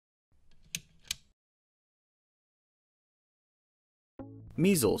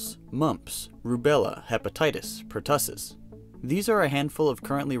Measles, mumps, rubella, hepatitis, pertussis. These are a handful of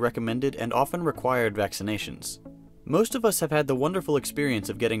currently recommended and often required vaccinations. Most of us have had the wonderful experience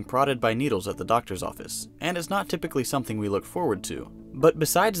of getting prodded by needles at the doctor's office, and it's not typically something we look forward to. But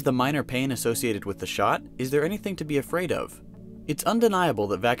besides the minor pain associated with the shot, is there anything to be afraid of? It's undeniable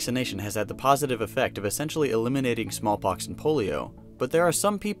that vaccination has had the positive effect of essentially eliminating smallpox and polio, but there are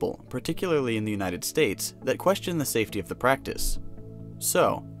some people, particularly in the United States, that question the safety of the practice.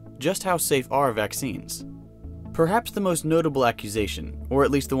 So, just how safe are vaccines? Perhaps the most notable accusation, or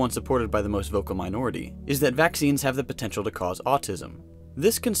at least the one supported by the most vocal minority, is that vaccines have the potential to cause autism.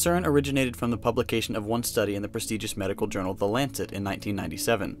 This concern originated from the publication of one study in the prestigious medical journal The Lancet in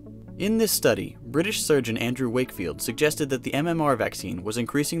 1997. In this study, British surgeon Andrew Wakefield suggested that the MMR vaccine was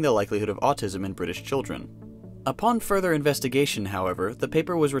increasing the likelihood of autism in British children. Upon further investigation, however, the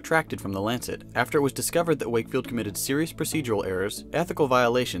paper was retracted from The Lancet after it was discovered that Wakefield committed serious procedural errors, ethical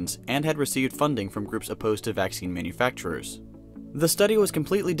violations, and had received funding from groups opposed to vaccine manufacturers. The study was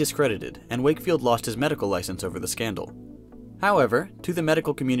completely discredited, and Wakefield lost his medical license over the scandal. However, to the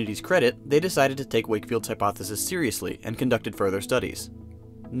medical community's credit, they decided to take Wakefield's hypothesis seriously and conducted further studies.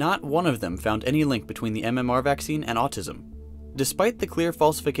 Not one of them found any link between the MMR vaccine and autism. Despite the clear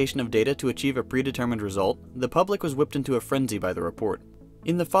falsification of data to achieve a predetermined result, the public was whipped into a frenzy by the report.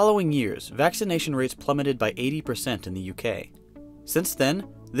 In the following years, vaccination rates plummeted by 80% in the UK. Since then,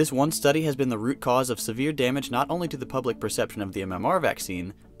 this one study has been the root cause of severe damage not only to the public perception of the MMR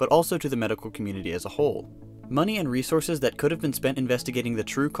vaccine, but also to the medical community as a whole. Money and resources that could have been spent investigating the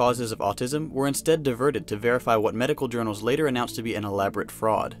true causes of autism were instead diverted to verify what medical journals later announced to be an elaborate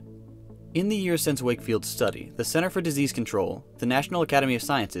fraud. In the years since Wakefield's study, the Centre for Disease Control, the National Academy of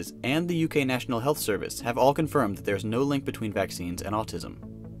Sciences, and the UK National Health Service have all confirmed that there is no link between vaccines and autism.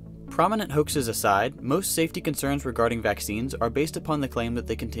 Prominent hoaxes aside, most safety concerns regarding vaccines are based upon the claim that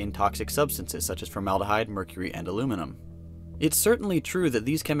they contain toxic substances such as formaldehyde, mercury, and aluminum. It's certainly true that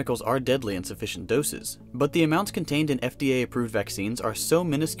these chemicals are deadly in sufficient doses, but the amounts contained in FDA-approved vaccines are so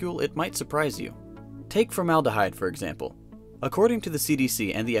minuscule it might surprise you. Take formaldehyde, for example. According to the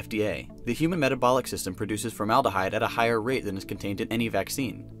CDC and the FDA, the human metabolic system produces formaldehyde at a higher rate than is contained in any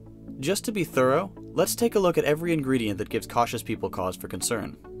vaccine. Just to be thorough, let's take a look at every ingredient that gives cautious people cause for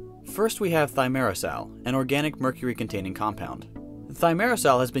concern. First we have Thimerosal, an organic mercury-containing compound.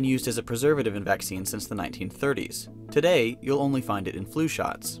 Thimerosal has been used as a preservative in vaccines since the 1930s. Today, you'll only find it in flu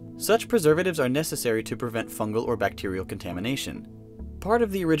shots. Such preservatives are necessary to prevent fungal or bacterial contamination. Part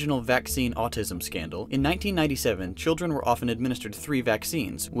of the original vaccine autism scandal, in 1997, children were often administered 3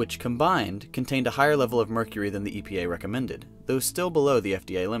 vaccines, which combined contained a higher level of mercury than the EPA recommended, though still below the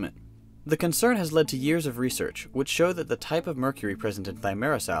FDA limit. The concern has led to years of research, which show that the type of mercury present in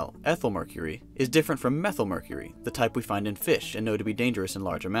Thimerosal, ethyl mercury, is different from methyl mercury, the type we find in fish and know to be dangerous in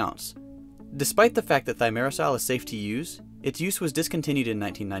large amounts. Despite the fact that Thimerosal is safe to use, its use was discontinued in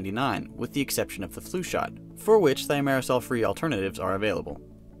 1999, with the exception of the flu shot, for which Thimerosal-free alternatives are available.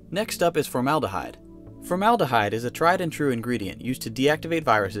 Next up is formaldehyde. Formaldehyde is a tried and true ingredient used to deactivate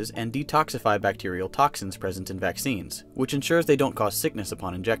viruses and detoxify bacterial toxins present in vaccines, which ensures they don't cause sickness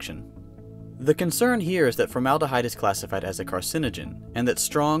upon injection. The concern here is that formaldehyde is classified as a carcinogen, and that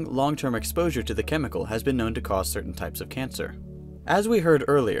strong, long-term exposure to the chemical has been known to cause certain types of cancer. As we heard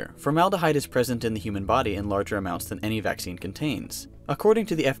earlier, formaldehyde is present in the human body in larger amounts than any vaccine contains. According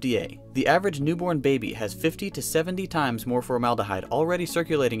to the FDA, the average newborn baby has 50 to 70 times more formaldehyde already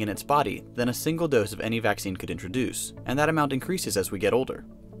circulating in its body than a single dose of any vaccine could introduce, and that amount increases as we get older.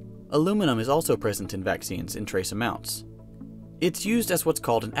 Aluminum is also present in vaccines in trace amounts. It's used as what's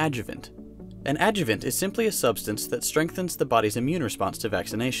called an adjuvant. An adjuvant is simply a substance that strengthens the body's immune response to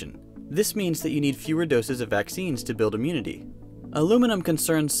vaccination. This means that you need fewer doses of vaccines to build immunity. Aluminum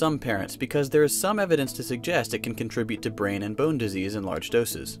concerns some parents because there is some evidence to suggest it can contribute to brain and bone disease in large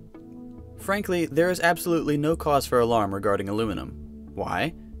doses. Frankly, there is absolutely no cause for alarm regarding aluminum.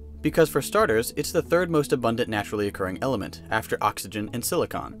 Why? Because for starters, it's the third most abundant naturally occurring element, after oxygen and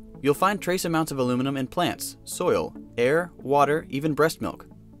silicon. You'll find trace amounts of aluminum in plants, soil, air, water, even breast milk.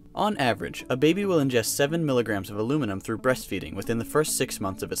 On average, a baby will ingest 7 milligrams of aluminum through breastfeeding within the first 6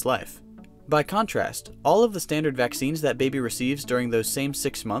 months of its life. By contrast, all of the standard vaccines that baby receives during those same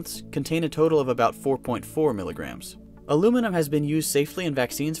 6 months contain a total of about 4.4 milligrams. Aluminum has been used safely in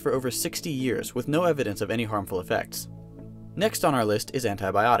vaccines for over 60 years with no evidence of any harmful effects. Next on our list is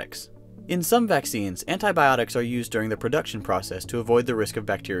antibiotics. In some vaccines, antibiotics are used during the production process to avoid the risk of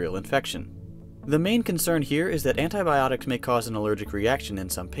bacterial infection. The main concern here is that antibiotics may cause an allergic reaction in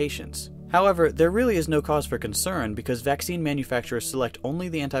some patients. However, there really is no cause for concern because vaccine manufacturers select only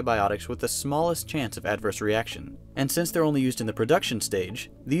the antibiotics with the smallest chance of adverse reaction. And since they're only used in the production stage,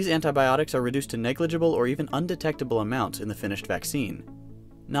 these antibiotics are reduced to negligible or even undetectable amounts in the finished vaccine.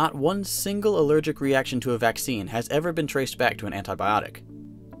 Not one single allergic reaction to a vaccine has ever been traced back to an antibiotic.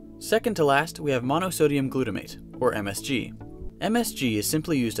 Second to last, we have monosodium glutamate, or MSG. MSG is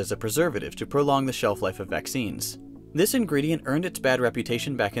simply used as a preservative to prolong the shelf life of vaccines. This ingredient earned its bad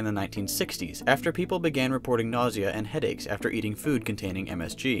reputation back in the 1960s after people began reporting nausea and headaches after eating food containing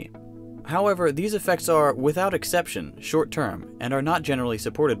MSG. However, these effects are, without exception, short-term and are not generally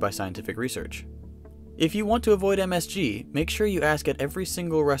supported by scientific research. If you want to avoid MSG, make sure you ask at every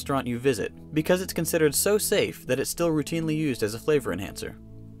single restaurant you visit, because it's considered so safe that it's still routinely used as a flavor enhancer.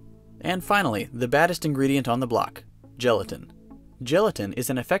 And finally, the baddest ingredient on the block, gelatin. Gelatin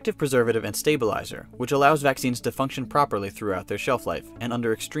is an effective preservative and stabilizer, which allows vaccines to function properly throughout their shelf life and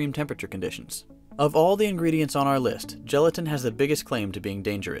under extreme temperature conditions. Of all the ingredients on our list, gelatin has the biggest claim to being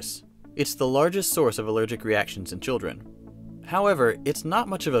dangerous. It's the largest source of allergic reactions in children. However, it's not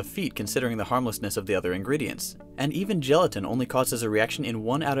much of a feat considering the harmlessness of the other ingredients, and even gelatin only causes a reaction in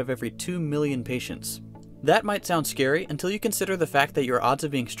 1 out of every 2 million patients. That might sound scary until you consider the fact that your odds of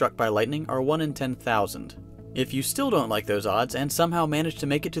being struck by lightning are 1 in 10,000. If you still don't like those odds and somehow manage to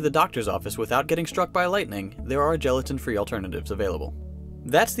make it to the doctor's office without getting struck by lightning, there are gelatin-free alternatives available.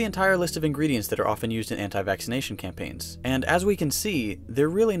 That's the entire list of ingredients that are often used in anti-vaccination campaigns, and as we can see, they're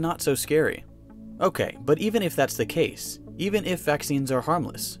really not so scary. Okay, but even if that's the case, even if vaccines are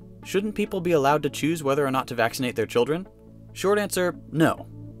harmless, shouldn't people be allowed to choose whether or not to vaccinate their children? Short answer, no.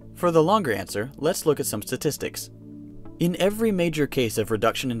 For the longer answer, let's look at some statistics. In every major case of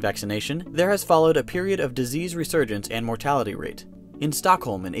reduction in vaccination, there has followed a period of disease resurgence and mortality rate. In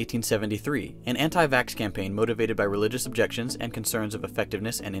Stockholm in 1873, an anti-vax campaign motivated by religious objections and concerns of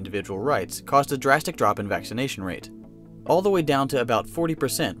effectiveness and individual rights caused a drastic drop in vaccination rate, all the way down to about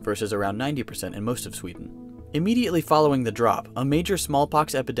 40% versus around 90% in most of Sweden. Immediately following the drop, a major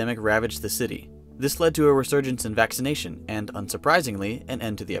smallpox epidemic ravaged the city. This led to a resurgence in vaccination and, unsurprisingly, an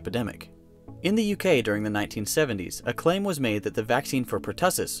end to the epidemic. In the UK during the 1970s, a claim was made that the vaccine for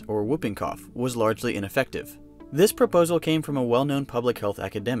pertussis, or whooping cough, was largely ineffective. This proposal came from a well-known public health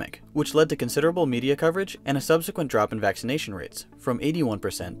academic, which led to considerable media coverage and a subsequent drop in vaccination rates, from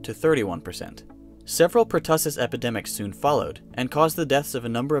 81% to 31%. Several pertussis epidemics soon followed, and caused the deaths of a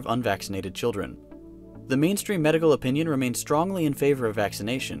number of unvaccinated children. The mainstream medical opinion remained strongly in favor of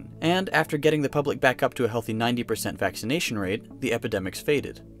vaccination, and after getting the public back up to a healthy 90% vaccination rate, the epidemics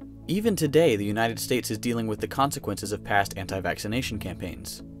faded. Even today, the United States is dealing with the consequences of past anti-vaccination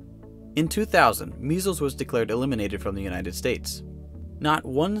campaigns. In 2000, measles was declared eliminated from the United States. Not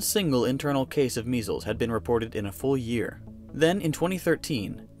one single internal case of measles had been reported in a full year. Then, in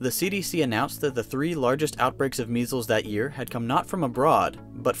 2013, the CDC announced that the 3 largest outbreaks of measles that year had come not from abroad,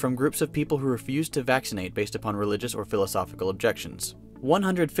 but from groups of people who refused to vaccinate based upon religious or philosophical objections.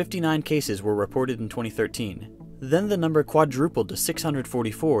 159 cases were reported in 2013. Then the number quadrupled to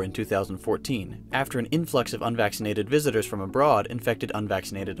 644 in 2014, after an influx of unvaccinated visitors from abroad infected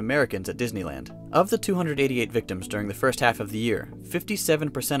unvaccinated Americans at Disneyland. Of the 288 victims during the first half of the year,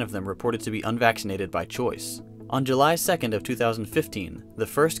 57% of them reported to be unvaccinated by choice. On July 2nd of 2015, the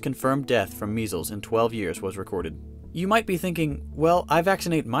first confirmed death from measles in 12 years was recorded. You might be thinking, well, I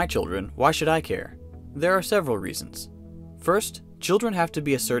vaccinate my children, why should I care? There are several reasons. First, children have to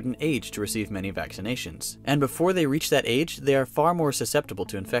be a certain age to receive many vaccinations, and before they reach that age, they are far more susceptible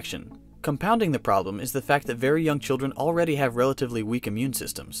to infection. Compounding the problem is the fact that very young children already have relatively weak immune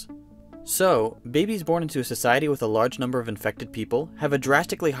systems. So, babies born into a society with a large number of infected people have a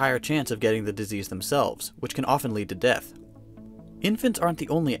drastically higher chance of getting the disease themselves, which can often lead to death. Infants aren't the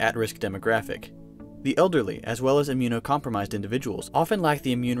only at-risk demographic. The elderly, as well as immunocompromised individuals, often lack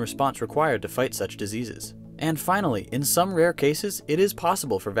the immune response required to fight such diseases. And finally, in some rare cases, it is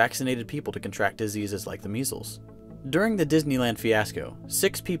possible for vaccinated people to contract diseases like the measles. During the Disneyland fiasco,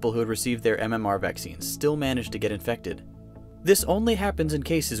 6 people who had received their MMR vaccines still managed to get infected. This only happens in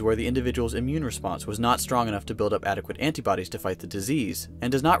cases where the individual's immune response was not strong enough to build up adequate antibodies to fight the disease,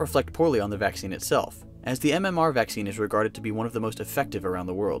 and does not reflect poorly on the vaccine itself, as the MMR vaccine is regarded to be one of the most effective around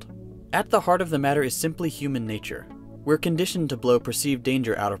the world. At the heart of the matter is simply human nature. We're conditioned to blow perceived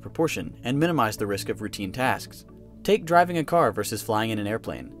danger out of proportion and minimize the risk of routine tasks. Take driving a car versus flying in an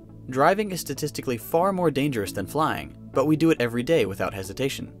airplane. Driving is statistically far more dangerous than flying, but we do it every day without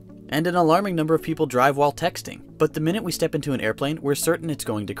hesitation. And an alarming number of people drive while texting, but the minute we step into an airplane, we're certain it's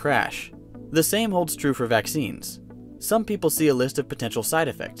going to crash. The same holds true for vaccines. Some people see a list of potential side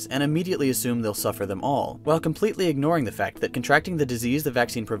effects and immediately assume they'll suffer them all, while completely ignoring the fact that contracting the disease the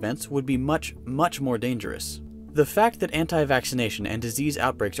vaccine prevents would be much more dangerous. The fact that anti-vaccination and disease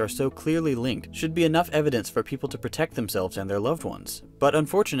outbreaks are so clearly linked should be enough evidence for people to protect themselves and their loved ones, but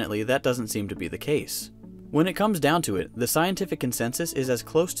unfortunately that doesn't seem to be the case. When it comes down to it, the scientific consensus is as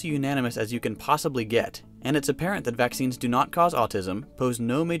close to unanimous as you can possibly get, and it's apparent that vaccines do not cause autism, pose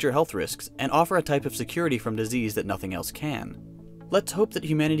no major health risks, and offer a type of security from disease that nothing else can. Let's hope that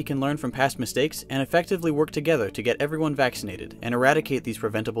humanity can learn from past mistakes and effectively work together to get everyone vaccinated and eradicate these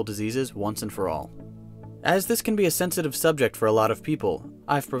preventable diseases once and for all. As this can be a sensitive subject for a lot of people,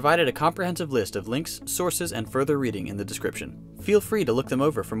 I've provided a comprehensive list of links, sources, and further reading in the description. Feel free to look them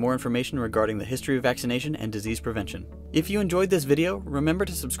over for more information regarding the history of vaccination and disease prevention. If you enjoyed this video, remember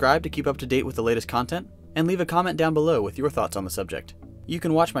to subscribe to keep up to date with the latest content, and leave a comment down below with your thoughts on the subject. You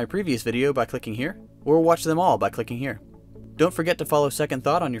can watch my previous video by clicking here, or watch them all by clicking here. Don't forget to follow Second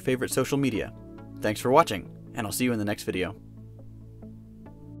Thought on your favorite social media. Thanks for watching, and I'll see you in the next video.